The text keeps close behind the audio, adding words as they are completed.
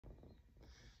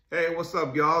Hey, what's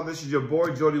up, y'all? This is your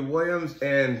boy, Jody Williams,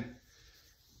 and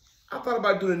I thought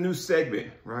about doing a new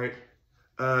segment, right?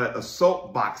 A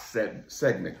soapbox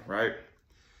segment, right?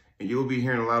 And you'll be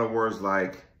hearing a lot of words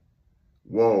like,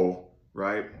 whoa,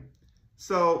 right?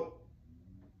 So,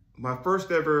 my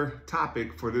first ever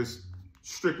topic for this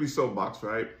strictly soapbox,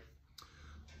 right?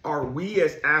 Are we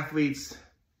as athletes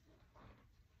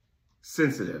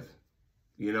sensitive?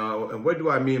 You know, and what do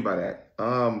I mean by that?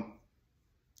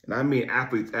 And I mean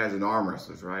athletes as in arm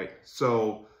wrestlers, right?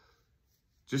 So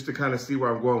just to kind of see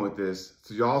where I'm going with this,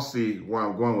 so y'all see where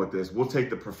I'm going with this, we'll take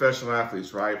the professional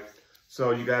athletes, right? So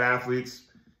you got athletes,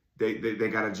 they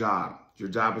got a job. Your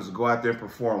job is to go out there and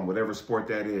perform, whatever sport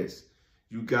that is.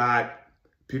 You got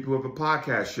people with a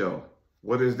podcast show.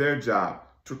 What is their job?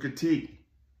 To critique.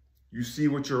 You see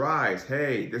with your eyes,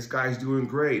 hey, this guy's doing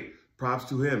great. Props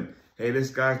to him. Hey, this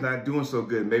guy's not doing so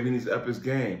good. Maybe he needs to up his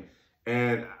game.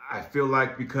 And I feel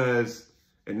like because,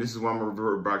 and this is why I'm going to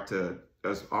revert back to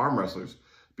us arm wrestlers,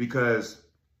 because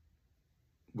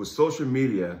with social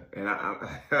media, and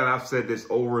I've said this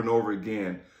over and over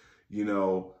again, you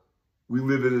know, we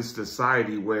live in a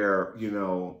society where, you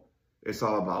know, it's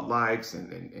all about likes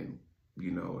and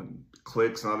you know, and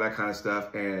clicks and all that kind of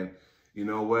stuff. And you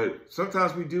know what?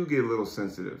 Sometimes we do get a little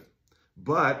sensitive.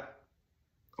 But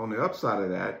on the upside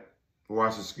of that, or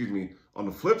excuse me, on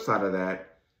the flip side of that,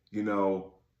 you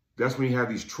know, that's when you have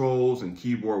these trolls and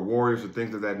keyboard warriors and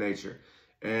things of that nature.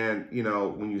 And, you know,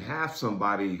 when you have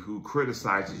somebody who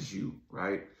criticizes you,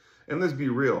 right? And let's be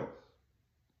real.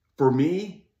 For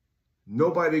me,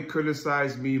 nobody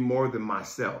criticized me more than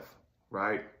myself,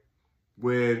 right?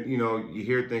 When, you know, you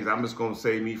hear things, I'm just going to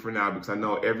say me for now because I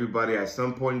know everybody at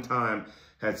some point in time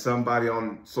had somebody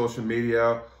on social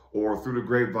media or through the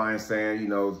grapevine saying, you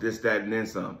know, this, that, and then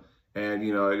some. And,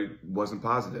 you know, it wasn't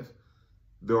positive.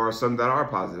 There are some that are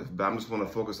positive, but I'm just going to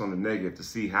focus on the negative to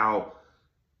see how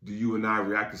do you and I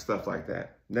react to stuff like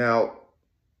that. Now,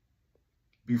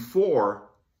 before,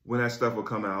 when that stuff would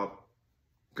come out,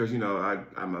 because, you know,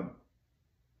 I'm a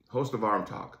host of Arm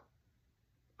Talk.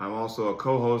 I'm also a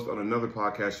co-host on another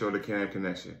podcast show, The Can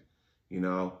Connection. You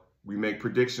know, we make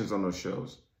predictions on those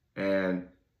shows. And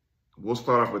we'll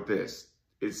start off with this.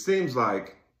 It seems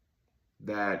like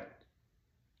that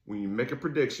when you make a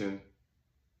prediction,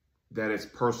 that it's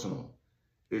personal.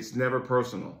 It's never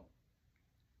personal.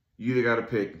 You either got to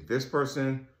pick this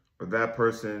person or that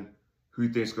person who you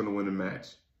think is going to win the match.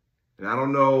 And I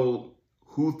don't know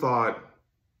who thought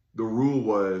the rule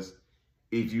was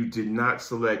if you did not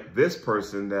select this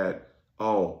person that,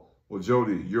 oh, well,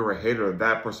 Jody, you're a hater of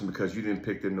that person because you didn't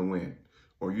pick them to win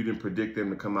or you didn't predict them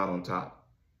to come out on top,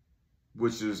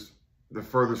 which is the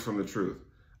furthest from the truth.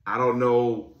 I don't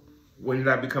know when did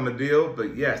that become a deal,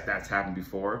 but yes, that's happened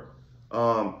before.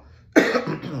 I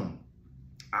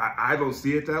don't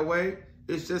see it that way.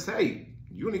 It's just, hey,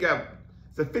 you only got,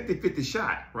 it's a 50-50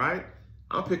 shot, right?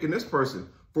 I'm picking this person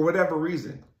for whatever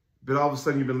reason. But all of a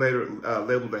sudden you've been later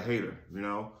labeled a hater, you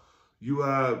know? You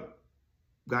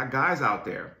got guys out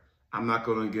there. I'm not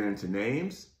going to get into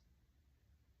names.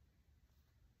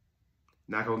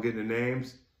 Not going to get into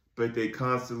names, but they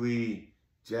constantly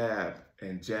jab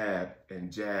and jab and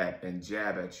jab and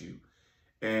jab at you.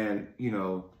 And, you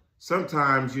know,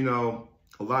 sometimes, you know,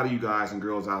 a lot of you guys and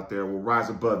girls out there will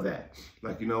rise above that.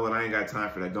 Like, you know what, I ain't got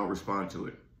time for that. Don't respond to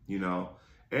it, you know?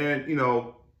 And, you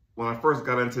know, when I first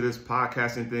got into this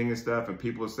podcasting thing and stuff and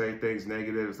people say things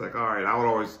negative, it's like, all right, I would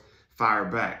always fire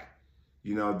back.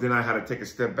 You know, then I had to take a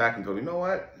step back and go, you know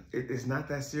what? It's not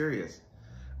that serious.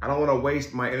 I don't want to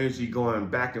waste my energy going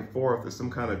back and forth to some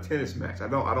kind of tennis match. I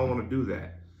don't want to do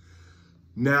that.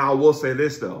 Now, I will say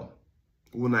this, though.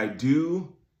 When I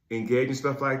do engage in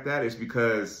stuff like that, it's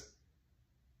because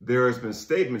there has been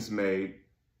statements made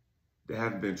that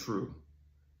haven't been true.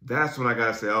 That's when I got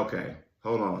to say, okay,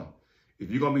 hold on.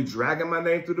 If you're going to be dragging my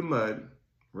name through the mud,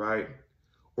 right,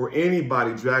 or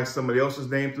anybody drags somebody else's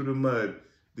name through the mud,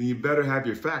 then you better have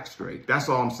your facts straight. That's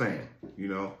all I'm saying, you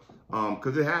know,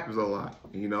 because it happens a lot,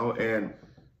 you know, and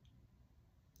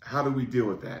how do we deal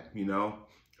with that, you know?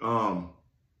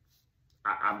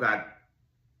 I've got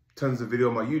tons of video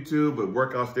on my YouTube with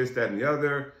workouts, this, that, and the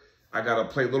other. I got a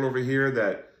plate little over here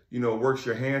that, you know, works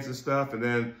your hands and stuff, and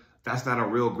then that's not a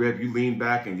real grip. You lean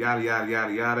back and yada, yada,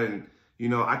 yada, yada, and you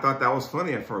know, I thought that was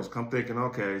funny at first. I'm thinking,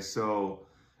 okay, so,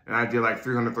 and I did like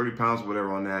 330 pounds or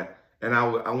whatever on that. And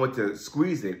I went to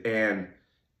squeeze it. And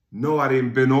no, I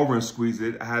didn't bend over and squeeze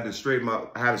it. I had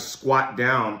to squat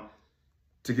down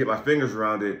to get my fingers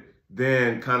around it,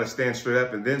 then kind of stand straight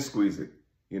up and then squeeze it,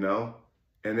 you know?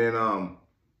 And then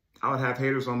I would have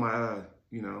haters on my,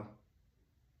 you know,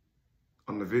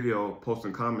 on the video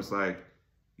posting comments like,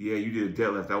 yeah, you did a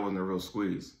deadlift. That wasn't a real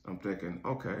squeeze. I'm thinking,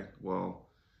 okay, well,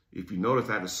 if you notice,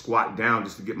 I had to squat down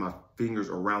just to get my fingers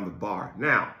around the bar.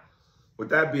 Now, with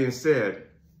that being said,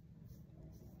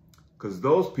 because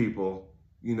those people,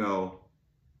 you know,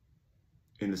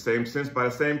 in the same sense, by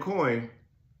the same coin,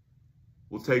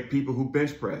 will take people who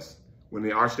bench press. When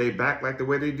they arch their back like the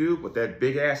way they do, with that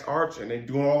big ass arch, and they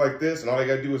doing all like this, and all they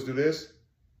gotta do is do this,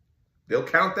 they'll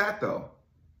count that though.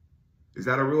 Is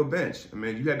that a real bench? I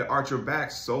mean, you had to arch your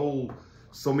back so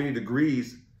many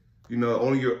degrees, you know,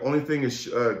 only thing is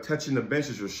touching the bench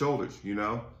is your shoulders, you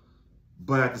know?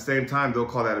 But at the same time, they'll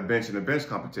call that a bench in a bench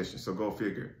competition, so go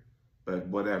figure. But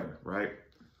whatever, right?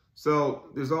 So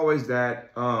there's always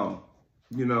that,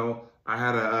 you know, I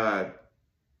had a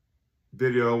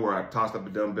video where I tossed up a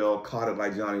dumbbell, caught it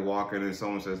like Johnny Walker, and then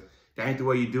someone says, that ain't the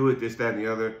way you do it, this, that, and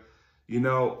the other. You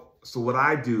know, so what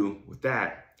I do with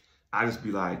that, I just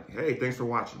be like, hey, thanks for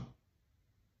watching.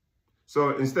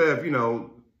 So instead of, you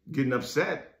know, getting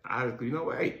upset, you know,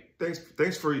 hey,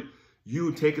 thanks for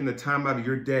you taking the time out of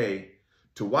your day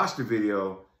to watch the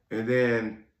video and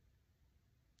then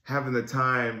having the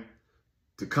time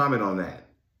to comment on that.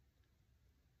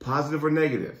 Positive or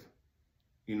negative,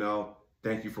 you know,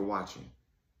 thank you for watching.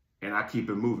 And I keep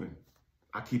it moving.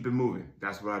 I keep it moving.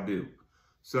 That's what I do.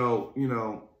 So, you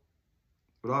know,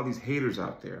 with all these haters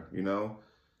out there, you know,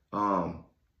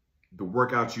 the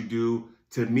workouts you do,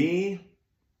 to me,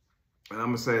 and I'm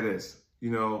going to say this,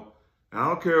 you know, I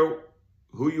don't care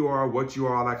who you are, what you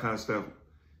are, all that kind of stuff.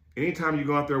 Anytime you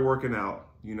go out there working out,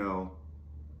 you know,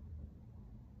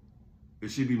 it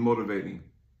should be motivating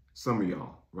some of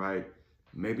y'all, right?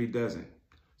 Maybe it doesn't.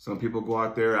 Some people go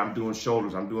out there, I'm doing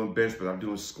shoulders, I'm doing bench press, I'm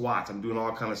doing squats, I'm doing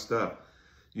all kind of stuff.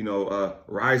 You know,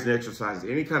 rising exercises,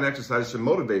 any kind of exercise should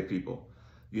motivate people,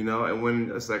 you know? And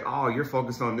when it's like, oh, you're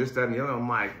focused on this, that, and the other, I'm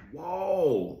like,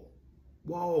 whoa,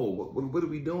 what are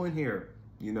we doing here,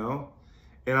 you know?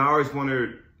 And I always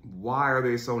wondered, why are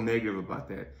they so negative about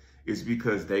that? Is it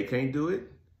because they can't do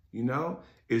it, you know?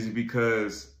 Is it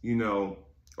because, you know,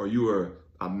 or you are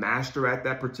a master at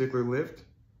that particular lift,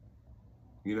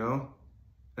 you know?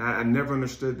 I never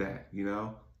understood that, you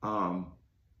know?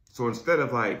 So instead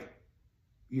of like,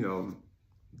 you know,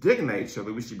 digging at each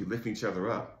other, we should be lifting each other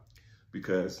up,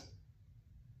 because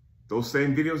those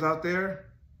same videos out there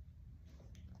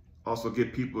also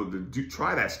get people to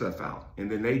try that stuff out,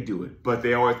 and then they do it. But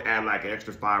they always add like an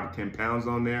extra 5 or 10 pounds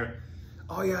on there.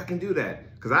 Oh yeah, I can do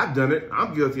that. Because I've done it.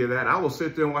 I'm guilty of that. I will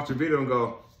sit there and watch a video and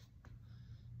go,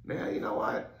 man, you know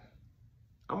what?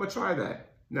 I'm going to try that.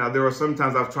 Now, there are some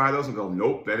times I've tried those and go,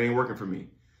 nope, that ain't working for me.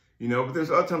 You know, but there's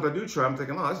other times I do try. I'm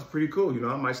thinking, oh, this is pretty cool. You know,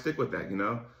 I might stick with that, you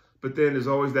know. But then there's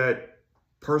always that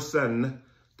person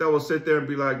that will sit there and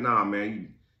be like, nah,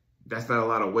 man, that's not a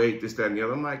lot of weight, this, that, and the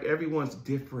other. I'm like, everyone's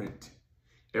different.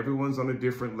 Everyone's on a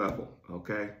different level,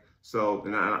 okay? So,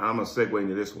 and I'm going to segue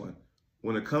into this one.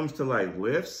 When it comes to like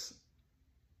lifts,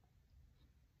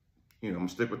 you know, I'm going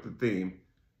to stick with the theme,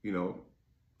 you know,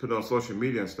 put it on social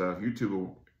media and stuff, YouTube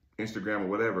or Instagram or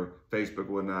whatever, Facebook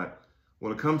or whatnot.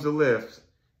 When it comes to lifts,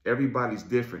 everybody's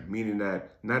different, meaning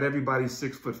that not everybody's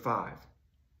 6'5",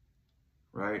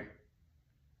 right?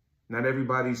 Not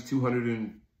everybody's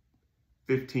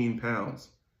 215 pounds.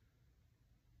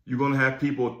 You're going to have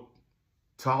people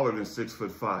taller than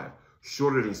 6'5",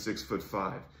 shorter than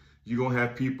 6'5". You're going to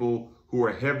have people who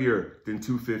are heavier than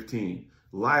 215,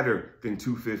 lighter than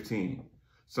 215.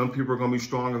 Some people are going to be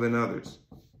stronger than others,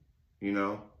 you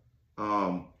know?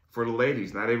 For the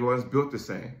ladies, not everyone's built the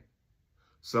same.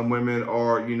 Some women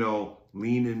are, you know,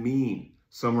 lean and mean.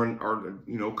 Some are,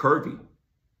 you know, curvy.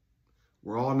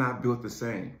 We're all not built the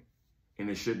same, and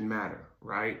it shouldn't matter,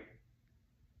 right?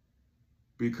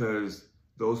 Because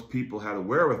those people had a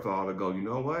wherewithal to go, you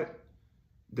know what?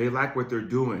 They like what they're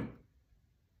doing.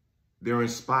 They're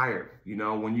inspired. You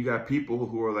know, when you got people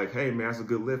who are like, hey, man, that's a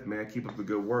good lift, man. Keep up the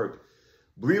good work.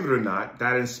 Believe it or not,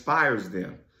 that inspires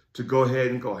them to go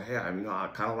ahead and go, hey, I mean, I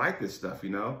kind of like this stuff, you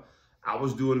know. I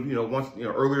was doing, you know, once, you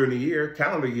know, earlier in the year,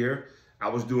 calendar year, I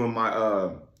was doing my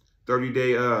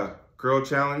 30-day curl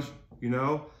challenge, you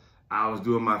know. I was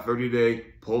doing my 30-day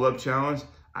pull-up challenge.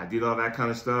 I did all that kind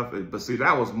of stuff. But see,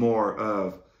 that was more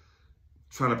of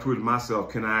trying to prove to myself,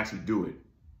 can I actually do it,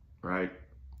 right?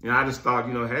 And I just thought,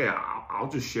 you know, hey, I'll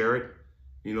just share it.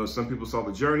 You know, some people saw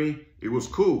the journey. It was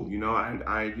cool, you know.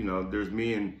 You know, there's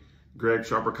me and Greg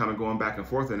Sharper kind of going back and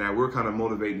forth, and that we're kind of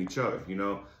motivating each other, you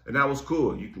know, and that was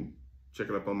cool. You can check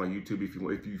it up on my YouTube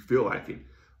if you feel like it.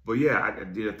 But yeah, I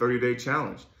did a 30-day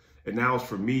challenge, and now it's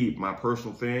for me, my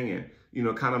personal thing, and you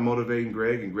know, kind of motivating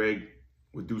Greg, and Greg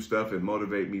would do stuff and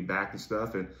motivate me back and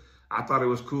stuff, and I thought it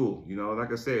was cool, you know.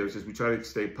 Like I said, it was just we try to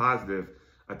stay positive.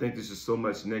 I think there's just so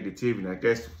much negativity. I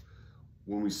guess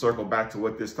when we circle back to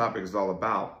what this topic is all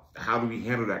about, how do we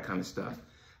handle that kind of stuff?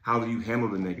 How do you handle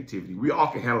the negativity? We all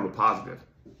can handle the positive.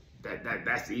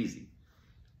 That's easy.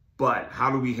 But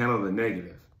how do we handle the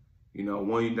negative? You know,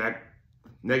 when that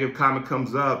negative comment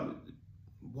comes up,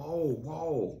 whoa.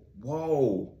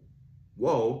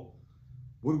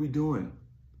 What are we doing?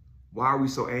 Why are we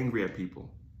so angry at people?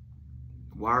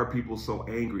 Why are people so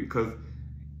angry? Because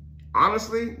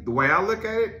honestly, the way I look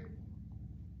at it,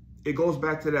 it goes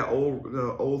back to that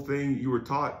old thing you were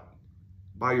taught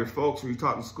by your folks when you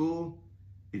taught in school.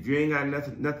 If you ain't got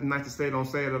nothing nice to say, don't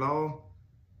say it at all.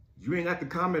 You ain't got to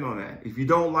comment on that. If you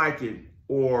don't like it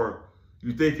or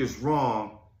you think it's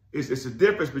wrong, it's a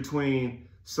difference between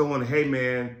someone, hey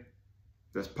man,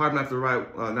 that's probably not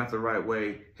the right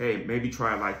way. Hey, maybe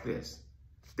try it like this.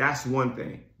 That's one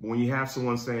thing. But when you have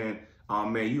someone saying, oh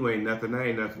man, you ain't nothing, that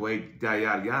ain't nothing, wait,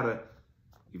 yada yada.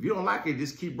 If you don't like it,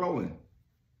 just keep rolling.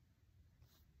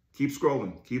 Keep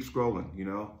scrolling, you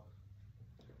know?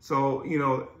 So, you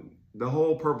know, the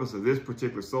whole purpose of this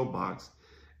particular soapbox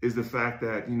is the fact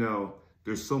that, you know,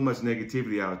 there's so much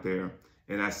negativity out there,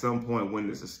 and at some point, when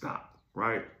does it stop,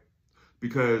 right?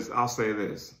 Because I'll say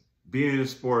this, being in the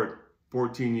sport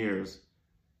 14 years,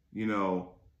 you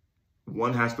know,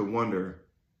 one has to wonder,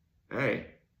 hey,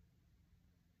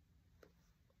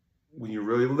 when you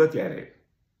really look at it,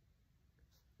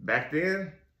 back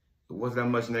then, there wasn't that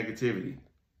much negativity.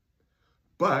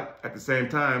 But at the same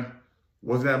time,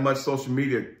 wasn't that much social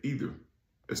media either,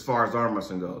 as far as arm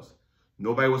wrestling goes.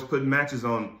 Nobody was putting matches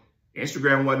on.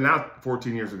 Instagram wasn't out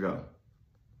 14 years ago.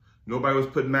 Nobody was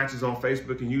putting matches on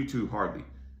Facebook and YouTube hardly.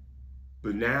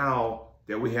 But now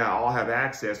that we all have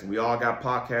access, and we all got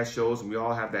podcast shows, and we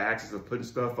all have the access of putting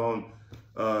stuff on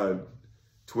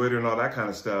Twitter and all that kind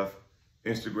of stuff,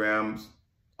 Instagrams,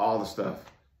 all the stuff,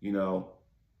 you know,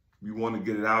 we want to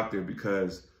get it out there,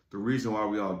 because the reason why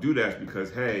we all do that is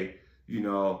because, hey, you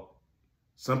know,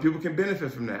 some people can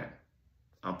benefit from that.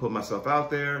 I'm putting myself out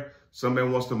there. Somebody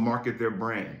wants to market their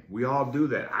brand. We all do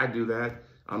that. I do that.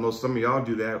 I know some of y'all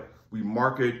do that. We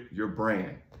market your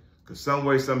brand. Because some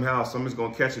way, somehow, someone's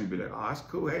going to catch it and be like, oh, that's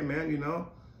cool. Hey, man, you know,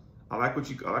 I like what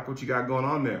you got going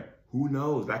on there. Who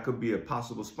knows? That could be a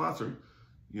possible sponsor,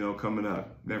 you know, coming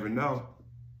up. Never know.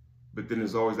 But then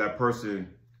there's always that person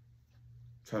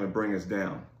trying to bring us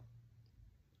down.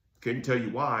 Can't tell you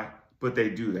why, but they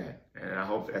do that. And I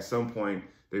hope at some point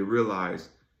they realize,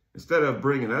 instead of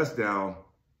bringing us down,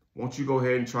 won't you go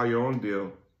ahead and try your own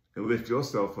deal and lift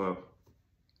yourself up?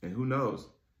 And who knows,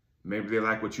 maybe they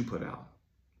like what you put out.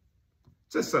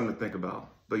 Just something to think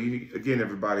about. But again,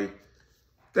 everybody,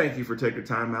 thank you for taking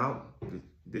time out.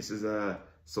 This is a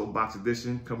Soapbox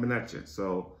edition coming at you.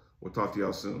 So we'll talk to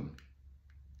y'all soon.